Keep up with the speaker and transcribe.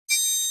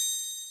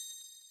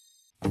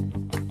I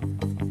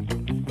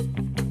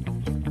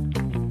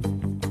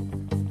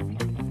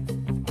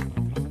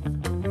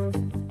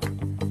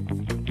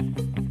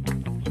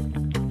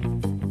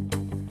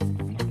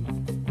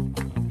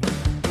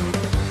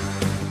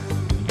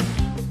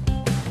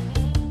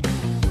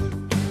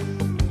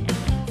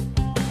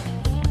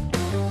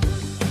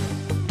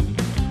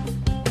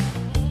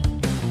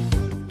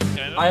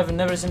have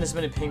never seen this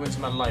many penguins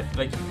in my life.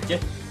 Like,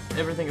 get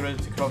everything ready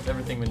to craft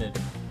everything we need.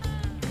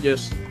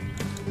 Yes.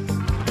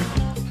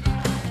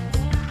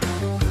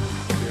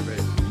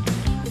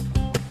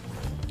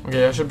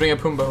 Okay, I should bring a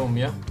Pumbaa home,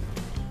 yeah?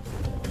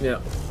 Yeah.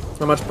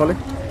 How much poly?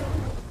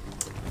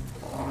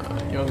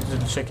 You want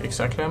to check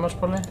exactly how much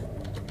poly?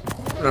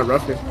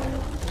 Roughly.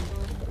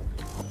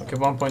 Okay,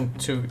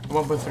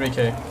 1.3k.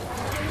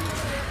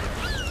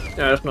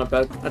 Yeah, that's not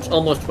bad. That's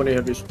almost 20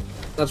 heavies.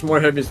 That's more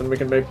heavies than we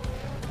can make.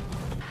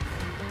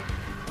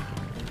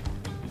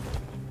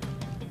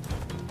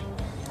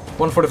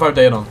 145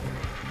 data.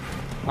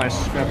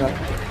 Nice, grab that.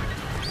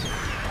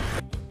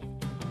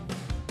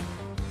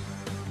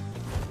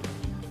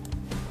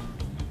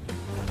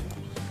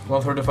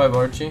 $135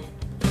 RG.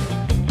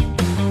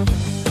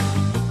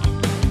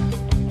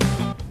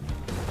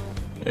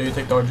 Yeah, you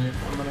take the RG.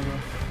 I'm gonna go.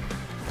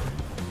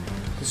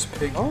 This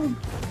pig. Oh.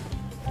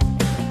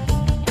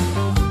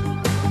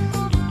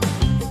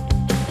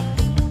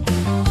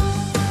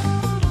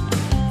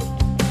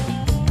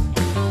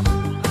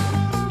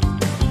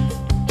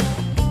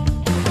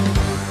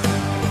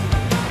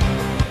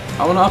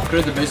 I want to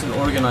upgrade the base and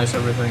organize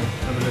everything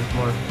a bit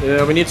more.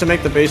 Yeah, we need to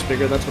make the base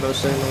bigger, that's what I was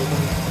saying.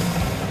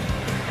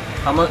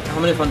 How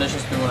many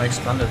foundations do you want to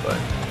expand it by?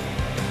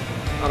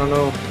 I don't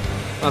know.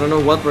 I don't know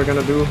what we're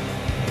gonna do,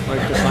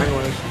 like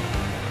design-wise.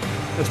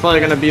 It's probably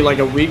gonna be like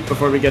a week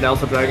before we get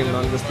Alpha Dragon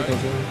done, just because.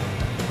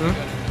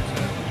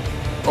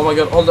 Oh my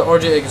god! All the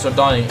RG eggs are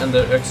dying, and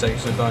the X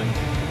eggs are dying.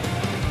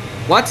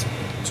 What?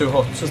 Too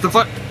hot. Is the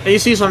fuck?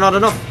 ACs are not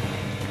enough.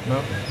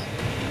 No.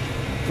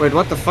 Wait,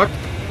 what the fuck?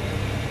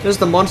 This is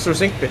the Monster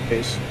Inc.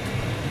 base.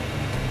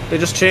 They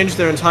just changed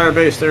their entire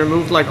base. They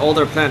removed like all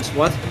their plants.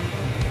 What?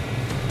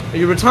 Are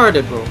you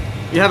retarded, bro?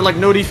 You have like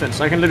no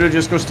defense. I can literally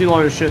just go steal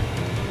all your shit.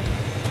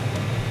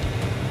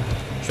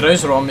 Should I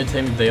use raw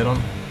methane Daron?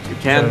 You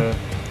can.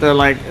 The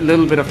like a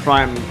little bit of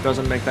prime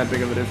doesn't make that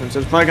big of a difference.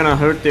 It's probably gonna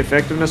hurt the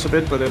effectiveness a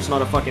bit, but it's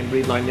not a fucking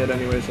breed line yet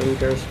anyway, so who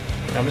cares?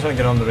 Yeah, I'm just gonna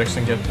get on the Rex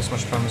and get as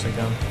much prime as I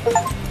can.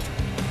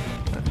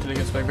 Until he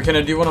gets back. But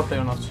Kenny, do you wanna play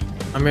or not?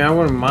 I mean, I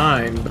wouldn't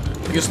mind, but...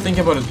 Because think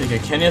about it, PK.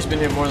 Kenny has been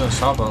here more than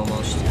Saba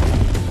almost.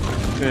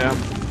 Yeah.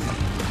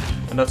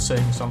 And that's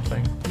saying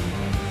something.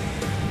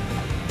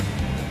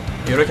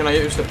 You reckon I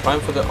use the prime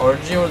for the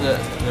RG or the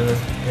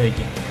pig?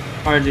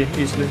 RG,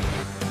 easily.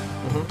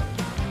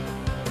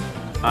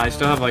 I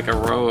still have like a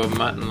row of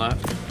mutton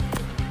left.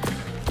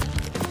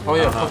 Oh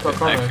yeah, I don't know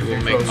if it actually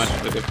will make much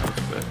of a difference,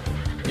 but...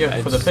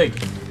 Yeah, for the pig.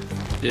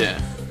 Yeah.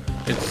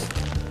 It's...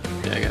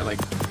 Yeah, I got like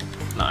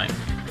 9.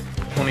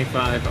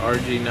 25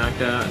 RG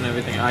knocked out and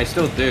everything. I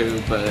still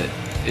do, but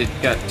it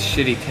got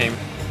shitty tame.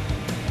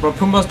 Bro,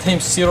 Pumbaa's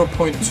tames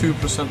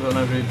 0.2% on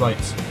every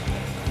bite.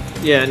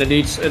 Yeah, and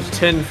it's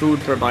 10 food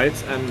per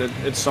bite, and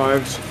it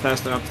starves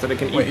fast enough that it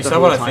can eat. Wait, is that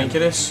what I think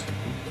it is?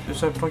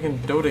 There's a fucking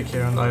Dodic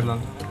here on the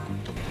island.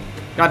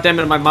 God damn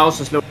it, my mouse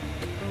is low.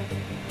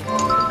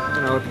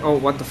 Oh,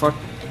 what the fuck?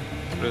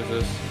 What is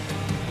this?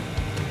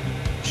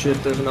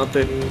 Shit, there's an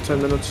update in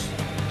 10 minutes.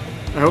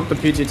 I hope the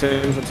PT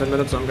tames in 10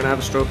 minutes, I'm gonna have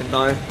a stroke and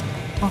die.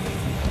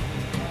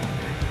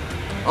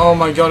 Oh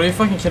my god, are you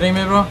fucking kidding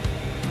me, bro?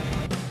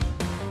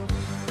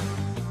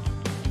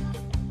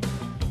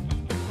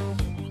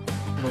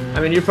 I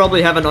mean, you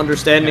probably have an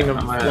understanding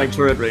of like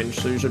turret range,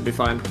 so you should be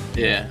fine.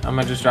 Yeah, I'm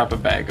gonna just drop a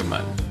bag of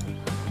mutton.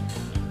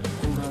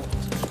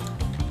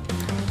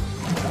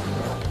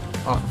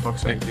 Oh, for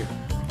fuck's sake. Thank you.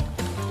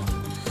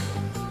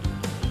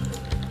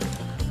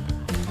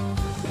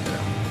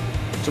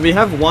 So we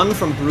have one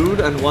from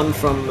Brood and one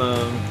from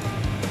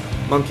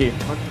Monkey.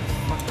 What the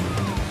fuck?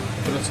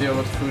 Okay, let's see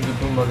what food the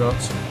Pumbaa got.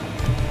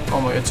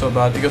 Oh my, it's so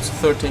bad. He got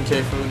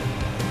 13k food.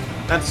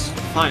 That's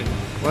fine.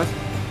 What?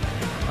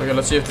 Okay,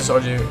 let's see if this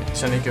RG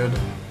is any good.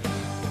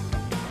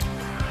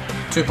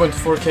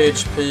 2.4k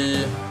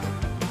HP,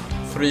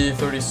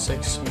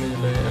 336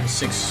 melee, and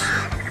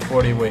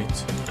 640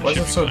 weight. Why is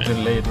it so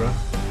delayed, bro?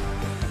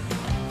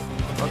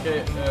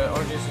 Okay,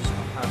 RG is just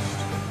hashed.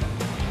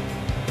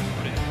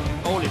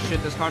 Holy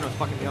shit, this card was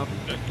fucking me up.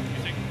 You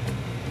think?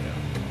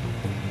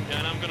 Yeah,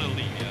 and I'm gonna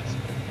leave, yes.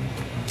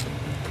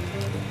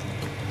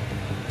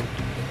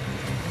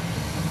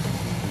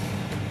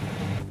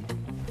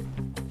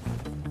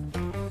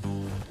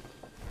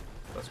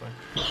 That's fine.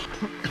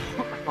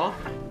 Huh?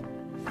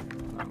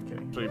 I'm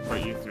kidding. So we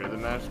put you through the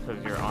mesh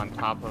because you're on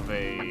top of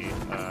a,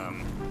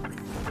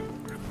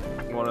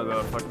 one of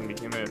the fucking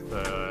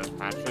behemoth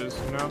hatches,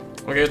 you know?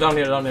 Okay, down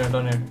here.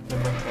 When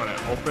it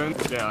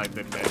opens, yeah, like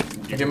the dead.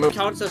 Okay, move.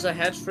 Counts as a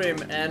hatch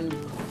frame and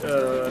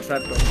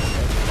trapdoor.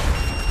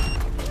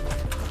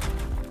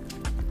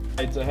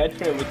 It's a head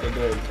frame with the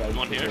door inside.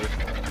 One here.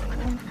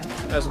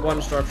 As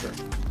one structure.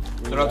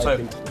 They're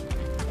outside.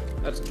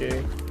 That's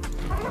gay.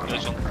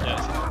 This one?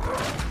 Yes.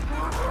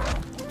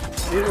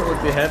 Peter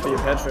would be happy if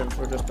headframes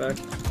were just back.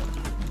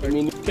 I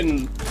mean, you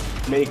can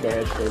make a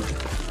headphone.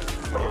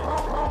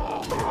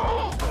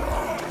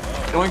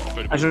 Going.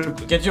 I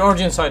should. Get your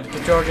RG inside.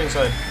 Get your RG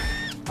inside.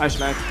 I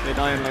slack. They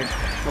die in like a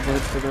couple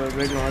hits to the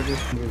regular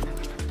RGs.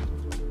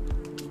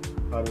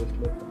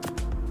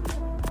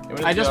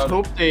 I just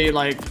hope they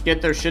like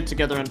get their shit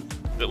together and.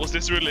 Was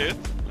this really it?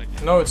 Like...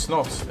 No, it's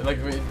not. Like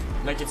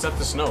it's at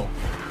the snow.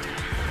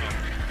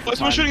 Oh,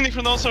 someone shooting Nick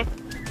from the outside.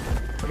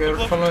 Okay,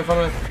 follow me,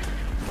 follow me.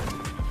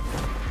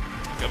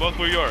 Okay, about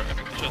where you are. I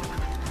think the shot.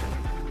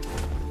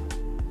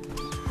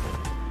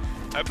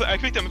 I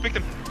picked him. I picked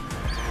him.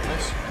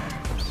 Nice.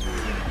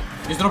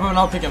 Just drop him and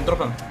I'll pick him. Drop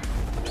him.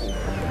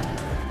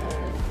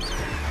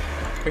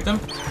 Picked him.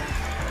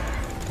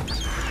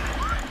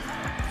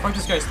 Fuck,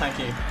 this guy's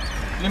tanky.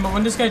 Limbo,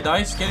 when this guy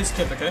dies, get his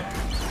kit, okay?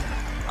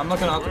 I'm not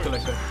gonna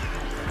auto-collect it.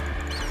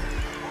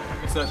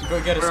 It's that, go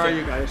get his kit. Where are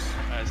you guys?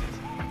 I see.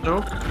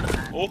 No?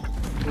 Oh!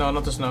 No,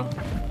 not the snow.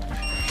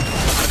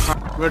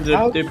 Where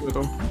did they put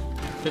them?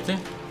 Did he?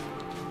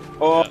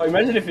 Oh,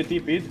 imagine if it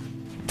TP'd.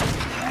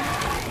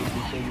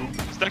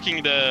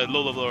 Stacking the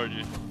low level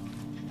RG.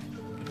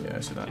 Yeah, I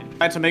see that.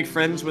 I had to make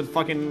friends with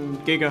fucking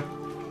Giga.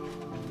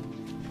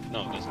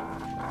 No, it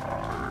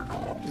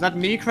doesn't. Is that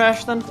me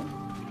crash then?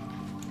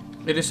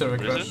 It is a Where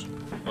crash. is it?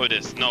 Oh, it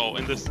is. No,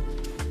 in this.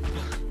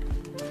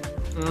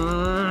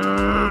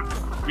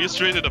 We just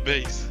raided a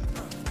base.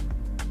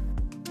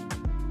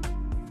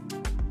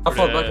 How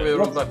far back we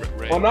roll back?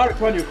 On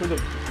ARK-1 you could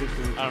have.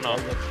 I don't know.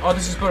 Oh,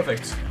 this is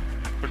perfect.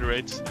 For the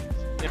raids.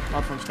 Yeah,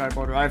 not from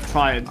Skyborder. I've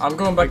tried. I'm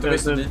going back to Like,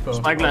 Vista Depot.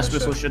 Spyglass Holy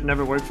missile shit. shit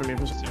never worked for me.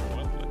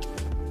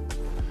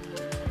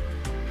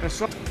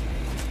 Let's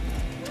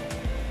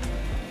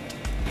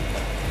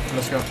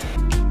go.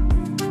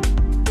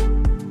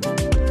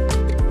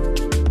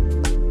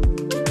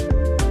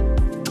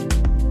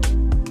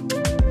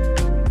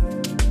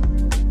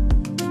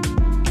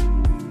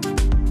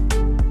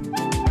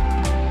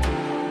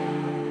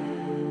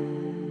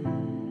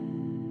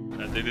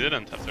 They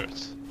didn't have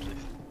turrets.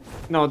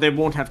 No, they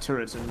won't have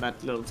turrets in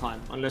that little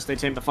time unless they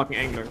tame the fucking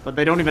angler. But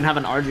they don't even have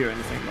an RG or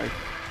anything. Like,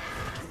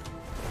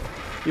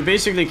 you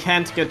basically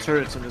can't get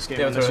turrets in this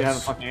game unless you have a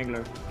fucking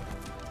angler.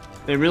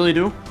 They really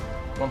do?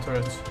 One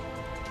turret.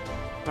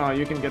 Oh,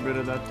 you can get rid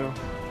of that though.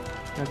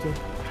 That too.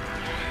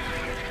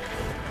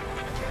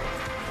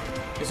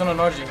 He's on an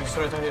RG. He's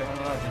right here on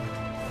an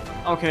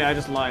RG. Okay, I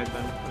just lied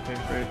then. Okay,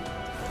 great.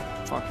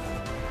 Fuck.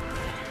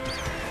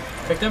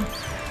 Picked him.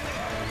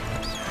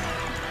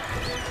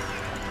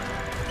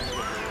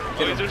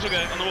 Oh, there's a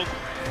guy on the wall.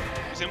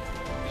 You see him?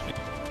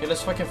 Okay,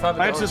 let's fucking fab it.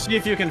 Try to see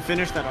if you can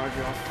finish that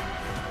RG off.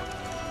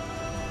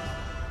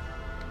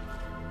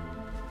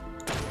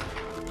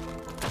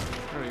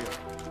 There you go.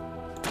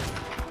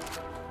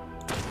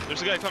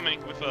 There's a guy coming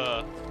with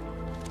a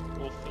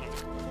wolf.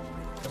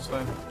 That's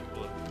fine.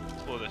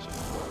 Follow that shit.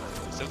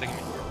 He's still taking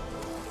me.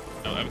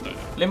 No, I haven't died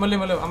yet. Limbo,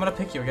 Limbo, Limbo. I'm gonna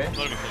pick you, okay?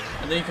 Not even close.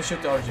 And then you can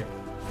shoot the RG.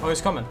 Oh,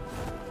 he's coming.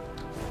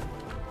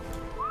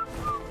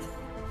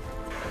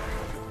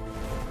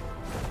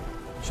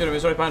 Shoot him,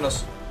 he's right behind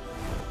us.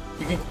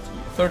 You can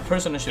third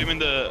person and shoot. You mean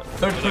the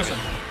Third person.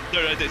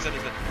 There, right there, he's dead,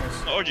 he's dead.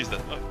 No, RG's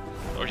dead. Oh,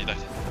 RG died.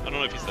 I don't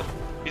know if he's dead.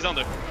 He's down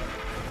there.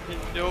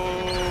 Yo,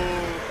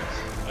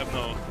 I have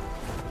no.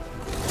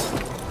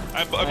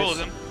 I followed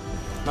him.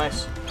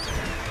 Nice.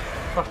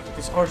 Fuck,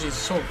 this RG is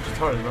so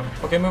retarded, bro.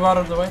 Okay, move out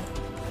of the way.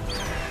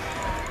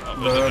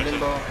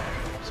 Limbo.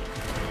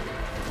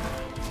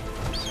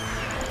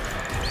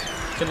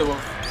 Kill the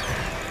wolf.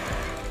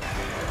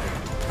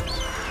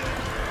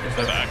 He's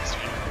dead. Backs.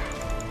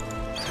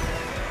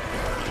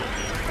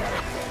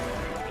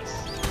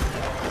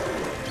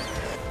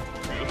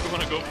 You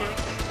wanna go for it?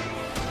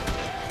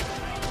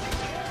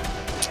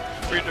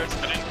 Three turns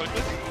behind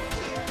quickly.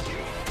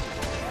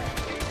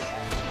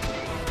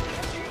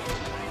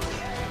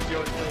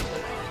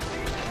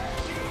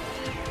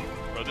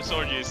 Bro, this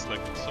RG is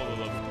like solo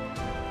level.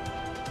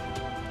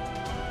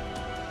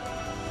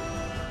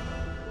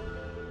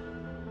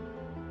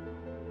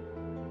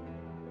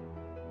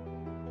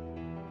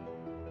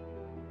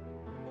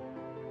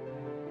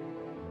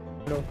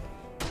 No.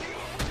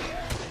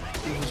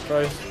 Jesus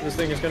Christ, this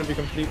thing is gonna be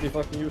completely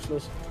fucking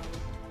useless.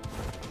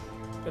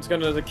 It's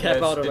gonna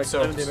cap out at like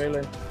 70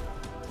 melee.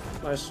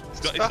 Nice. It's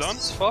done?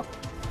 Fuck.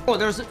 Oh,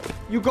 there's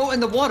you go in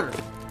the water.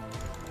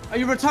 Are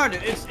you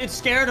retarded? It's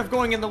scared of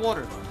going in the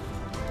water.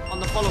 On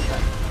the follow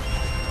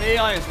path. The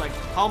AI is like,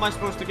 how am I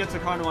supposed to get to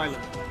Carno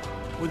Island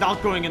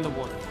without going in the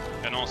water?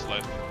 And also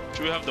like,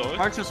 should we have the oil?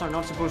 Archers are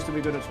not supposed to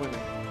be good at swimming.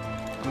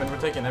 I mean, we're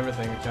taking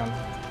everything we can.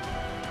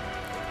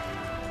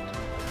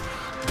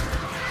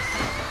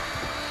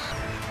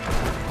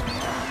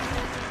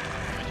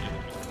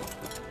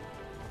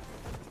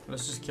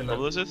 Let's just kill How it.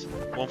 old is it?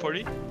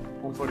 140?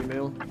 140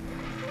 mil.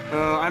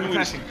 I'm Ooh,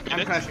 crashing. is I'm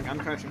it? crashing. I'm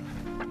crashing.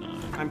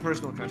 I'm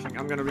personal crashing.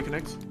 I'm gonna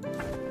reconnect.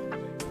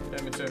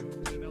 Yeah, me too.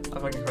 I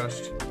fucking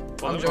crashed.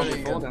 Fall I'm damage?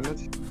 joining Fall again.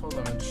 damage. Full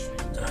damage.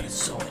 That is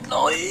so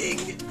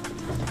annoying.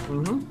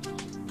 Mm-hmm.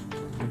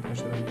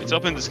 It's It's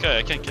up in the sky.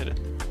 I can't get it.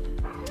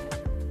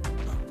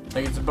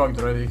 Like it's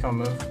bugged already. You can't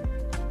move.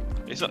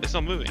 It's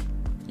not moving.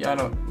 Yeah, I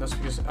know. That's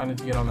because I need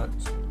to get on it.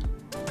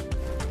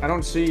 I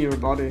don't see your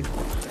body.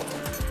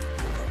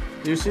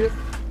 Do you see it?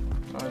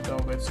 I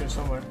don't. But it's here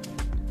somewhere.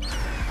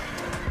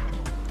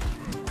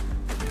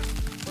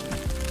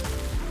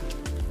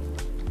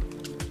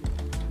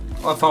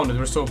 Oh, I found it.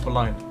 We're so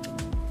blind.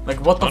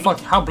 Like, what the fuck?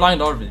 How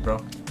blind are we, bro?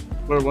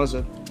 Where was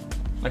it?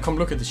 Like, come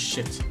look at this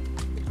shit.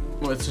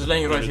 Oh, it's just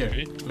laying right here.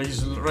 Like,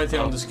 he's right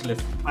here on this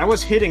cliff. I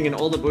was hitting in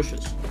all the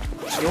bushes.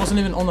 He wasn't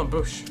even on a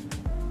bush.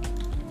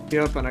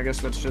 Yep, and I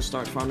guess let's just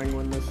start farming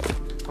when this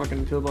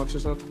fucking pillbox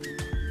is up.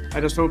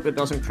 I just hope it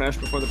doesn't crash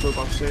before the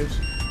pillbox saves.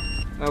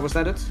 Was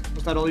that it?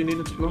 Was that all you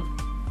needed to blow?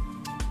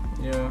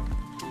 Yeah.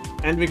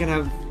 And we can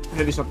have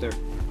heavies up there.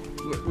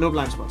 No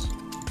blind spots.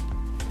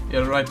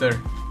 Yeah, right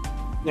there.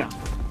 Yeah.